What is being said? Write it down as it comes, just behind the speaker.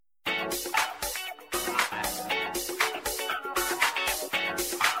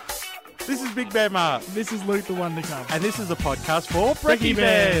This is Big Bear Mark, This is Luke, the one to come. and this is a podcast for Brekkie Brekkie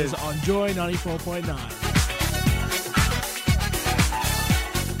Bears. on Joy 94.9.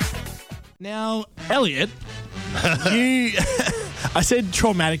 Now, Elliot, you... I said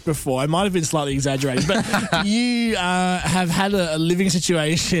traumatic before. I might have been slightly exaggerating, but you have had a living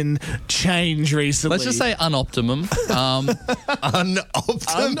situation change recently. Let's just say unoptimum.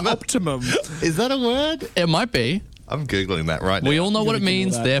 Unoptimum. Is that a word? It might be. I'm Googling that right now. We all know what it Google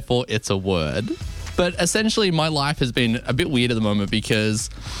means, that. therefore it's a word. But essentially, my life has been a bit weird at the moment because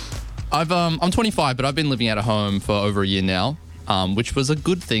I'm 25, but I've been living out of home for over a year now. Which was a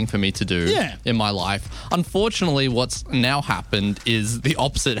good thing for me to do in my life. Unfortunately, what's now happened is the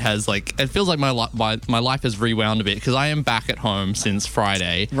opposite has it feels like my life has rewound a bit because I am back at home since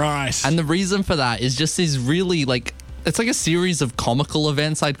Friday. Right. And the reason for that is just these really it's like a series of comical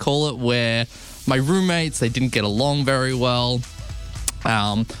events, I'd call it, where my roommates, they didn't get along very well. You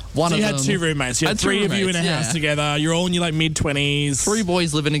had two roommates. You had three of you in a house together. You're all in your mid-20s. Three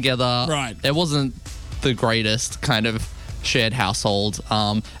boys living together. Right. It wasn't the greatest kind of shared household.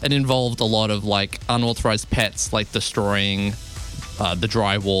 It involved a lot of unauthorized pets, destroying the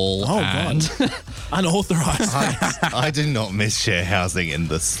drywall. Oh, and God. Unauthorized. I do not miss share housing in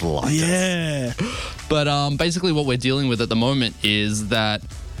the slightest. Yeah. But basically what we're dealing with at the moment is that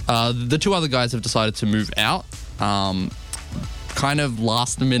the two other guys have decided to move out. Kind of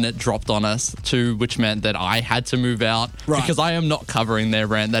last minute dropped on us too, which meant that I had to move out because I am not covering their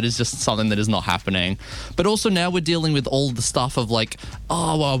rent. That is just something that is not happening. But also now we're dealing with all the stuff of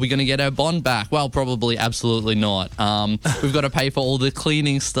are we going to get our bond back? Well, probably absolutely not. We've got to pay for all the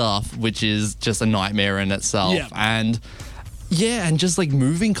cleaning stuff, which is just a nightmare in itself. Yeah. And just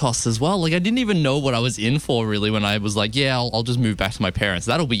moving costs as well. I didn't even know what I was in for really when I was I'll just move back to my parents.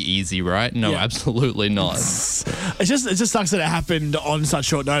 That'll be easy, right? No, absolutely not. It just sucks that it happened on such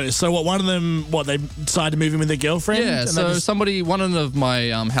short notice. So one of them, they decided to move in with their girlfriend? Yeah, and so one of my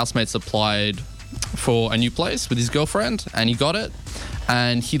housemates applied for a new place with his girlfriend and he got it.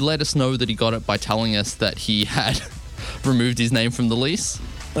 And he let us know that he got it by telling us that he had removed his name from the lease.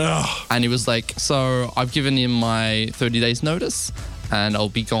 Ugh. And he was like, so I've given him my 30 days notice and I'll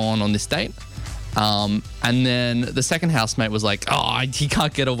be gone on this date. And then the second housemate was like, he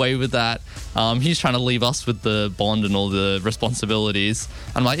can't get away with that. He's trying to leave us with the bond and all the responsibilities.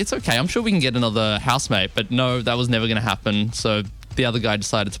 I'm like, it's okay. I'm sure we can get another housemate. But no, that was never going to happen. So the other guy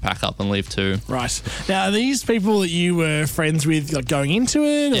decided to pack up and leave too. Right. Now, are these people that you were friends with going into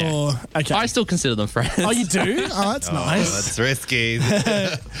it? Yeah. Or okay. I still consider them friends. Oh, you do? Oh, that's nice. That's risky.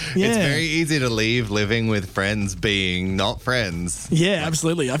 It's very easy to leave living with friends being not friends. Yeah,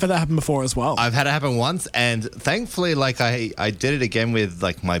 absolutely. I've had that happen before as well. I've had it happen once, and thankfully, I did it again with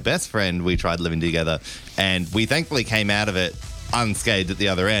my best friend. We tried living together, and we thankfully came out of it unscathed at the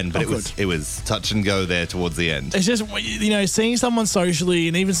other end, but it was touch and go there towards the end. It's just, seeing someone socially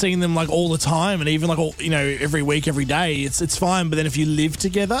and even seeing them all the time and even every week, every day, it's fine. But then if you live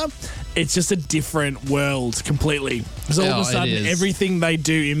together, it's just a different world completely. Because all of a sudden, everything they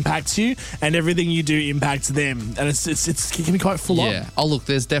do impacts you and everything you do impacts them. And it can be quite full on. Yeah. Oh, look,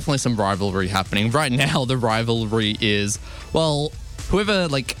 there's definitely some rivalry happening. Right now, the rivalry is, whoever,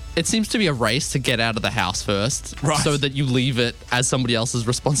 it seems to be a race to get out of the house first, so that you leave it as somebody else's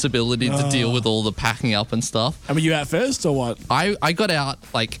responsibility to deal with all the packing up and stuff. And were you out first or what? I got out,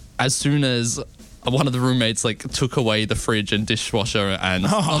 as soon as one of the roommates, took away the fridge and dishwasher and...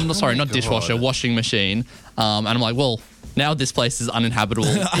 dishwasher, washing machine. And I'm like, well, now this place is uninhabitable,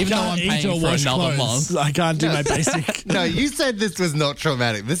 even though I'm paying for another month. I can't do my basic... No, you said this was not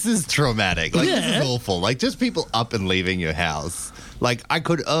traumatic. This is traumatic. This is awful. Just people up and leaving your house. I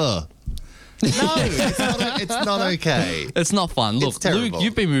could, No, it's not okay. It's not fun. Look, Luke,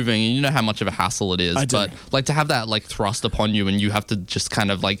 you've been moving and you know how much of a hassle it is. I do. But to have that thrust upon you and you have to just kind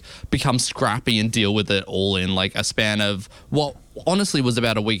of become scrappy and deal with it all in a span of what honestly was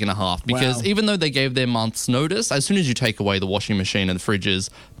about a week and a half. Because even though they gave their month's notice, as soon as you take away the washing machine and the fridges,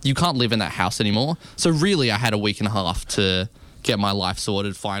 you can't live in that house anymore. So really, I had a week and a half to get my life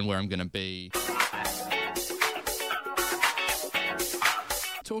sorted, find where I'm going to be.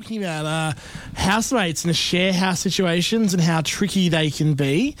 Talking about housemates and share house situations and how tricky they can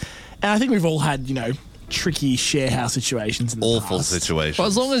be. And I think we've all had, tricky share house situations in the Awful past. situations. Well,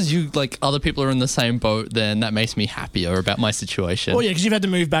 as long as you, other people are in the same boat, then that makes me happier about my situation. Well, yeah, because you've had to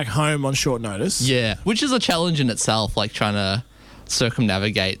move back home on short notice. Yeah, which is a challenge in itself, trying to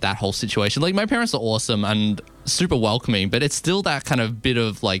circumnavigate that whole situation. My parents are awesome and super welcoming, but it's still that kind of bit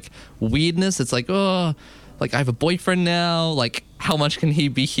of, weirdness. It's I have a boyfriend now. How much can he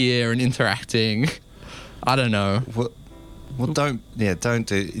be here and interacting? I don't know. Well, don't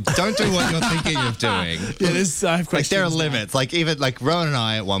do what you're thinking of doing. I have questions. Like there are now. limits. Like even like Rowan and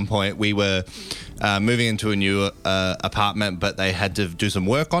I at one point we were moving into a new apartment, but they had to do some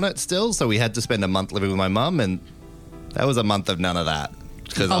work on it still, so we had to spend a month living with my mum, and that was a month of none of that.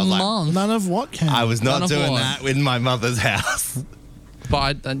 Because I was like, None of what, Cam? I was None not of doing what? that in my mother's house.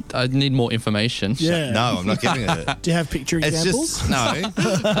 But I need more information. Yeah. No, I'm not giving it. Do you have picture It's examples? just no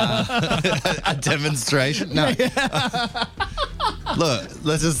a demonstration. No. Look,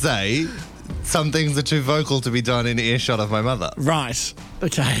 let's just say some things are too vocal to be done in earshot of my mother. Right.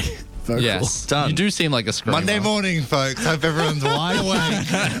 Okay. Vocal. Yes. Done. You do seem like a screamer. Monday morning, folks. Hope everyone's wide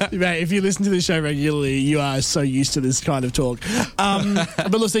awake. Mate, if you listen to this show regularly, you are so used to this kind of talk. But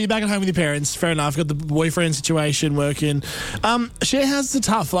look, so you're back at home with your parents. Fair enough. Got the boyfriend situation working. Share houses are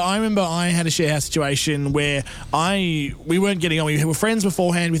tough. Like, I remember I had a share house situation where we weren't getting on. We were friends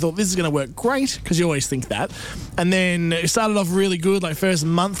beforehand. We thought this is going to work great because you always think that. And then it started off really good. Like first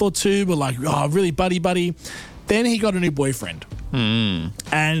month or two, we're like, oh, really buddy. Then he got a new boyfriend. And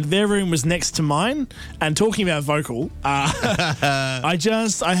their room was next to mine. And talking about vocal, I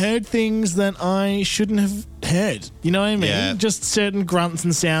heard things that I shouldn't have heard. You know what I mean? Yeah. Just certain grunts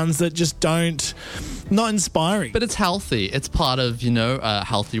and sounds that just not inspiring. But it's healthy. It's part of, a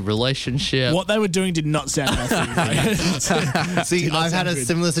healthy relationship. What they were doing did not sound healthy. See, Did not I've had sound a good.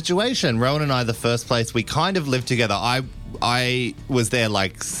 similar situation. Rowan and I, the first place, we kind of lived together. I was there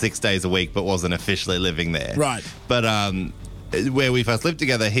like 6 days a week, but wasn't officially living there. Right. But where we first lived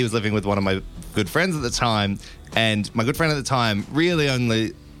together, he was living with one of my good friends at the time, and my good friend at the time really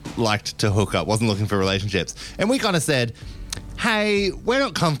only liked to hook up, wasn't looking for relationships. And we kind of said, hey, we're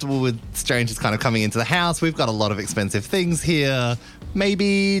not comfortable with strangers kind of coming into the house. We've got a lot of expensive things here.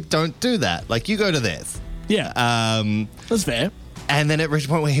 Maybe don't do that. Like, you go to this. Yeah, that's fair. And then it reached a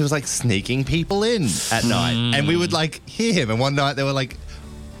point where he was like sneaking people in at night. And we would like hear him. And one night they were like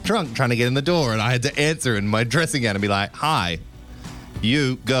drunk trying to get in the door. And I had to answer in my dressing gown and be like, hi,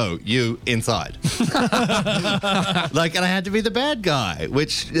 you go, you inside. Like, and I had to be the bad guy,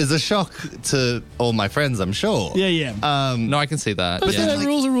 which is a shock to all my friends, I'm sure. Yeah. No, I can see that. But Yeah. the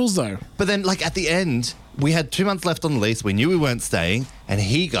rules are rules, though. But then, like, at the end, we had 2 months left on the lease. We knew we weren't staying. And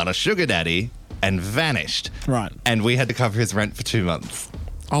he got a sugar daddy and vanished. Right. And we had to cover his rent for 2 months.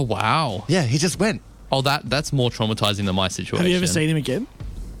 Oh, wow. Yeah, he just went. Oh, that's more traumatizing than my situation. Have you ever seen him again?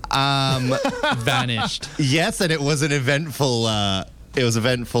 Vanished. Yes, and it was an eventful.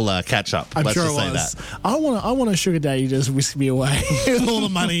 Catch up. I'm Let's sure just it say was. that. I want a sugar daddy to just whisk me away with all the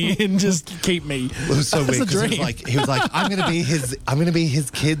money and just keep me. It was so That's weird the 'cause dream. he was like, I'm gonna be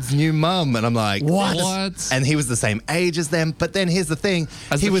his kid's new mum, and I'm like, What? And he was the same age as them. But then here's the thing: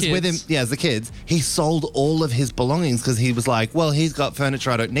 As he the was with him, kids? as the kids. He sold all of his belongings because he was like, well, he's got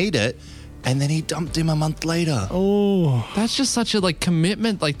furniture, I don't need it. And then he dumped him a month later. Oh, That's just such a So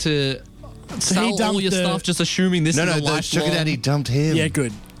commitment, to he sell all dumped your the- stuff, just assuming this No, is a the lifelong. sugar daddy dumped him. yeah,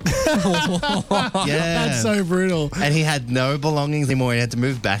 good. Yeah. That's so brutal. And he had no belongings anymore. He had to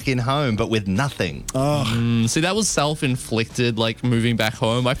move back in home, but with nothing. See, that was self-inflicted, moving back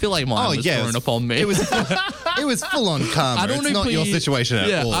home. I feel like mine was thrown upon me. It was full on karma. I don't It's wanna not be- your situation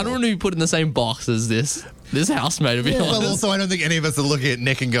at all. I don't want to be put in the same box as this housemate, to be honest. Well, also, I don't think any of us are looking at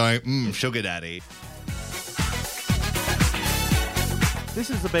Nick and going, sugar daddy. This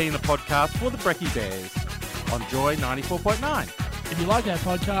has been a podcast for the Brekkie Bears on Joy 94.9. If you like our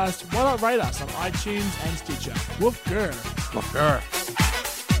podcast, why not rate us on iTunes and Stitcher? Woof, grr. Grr.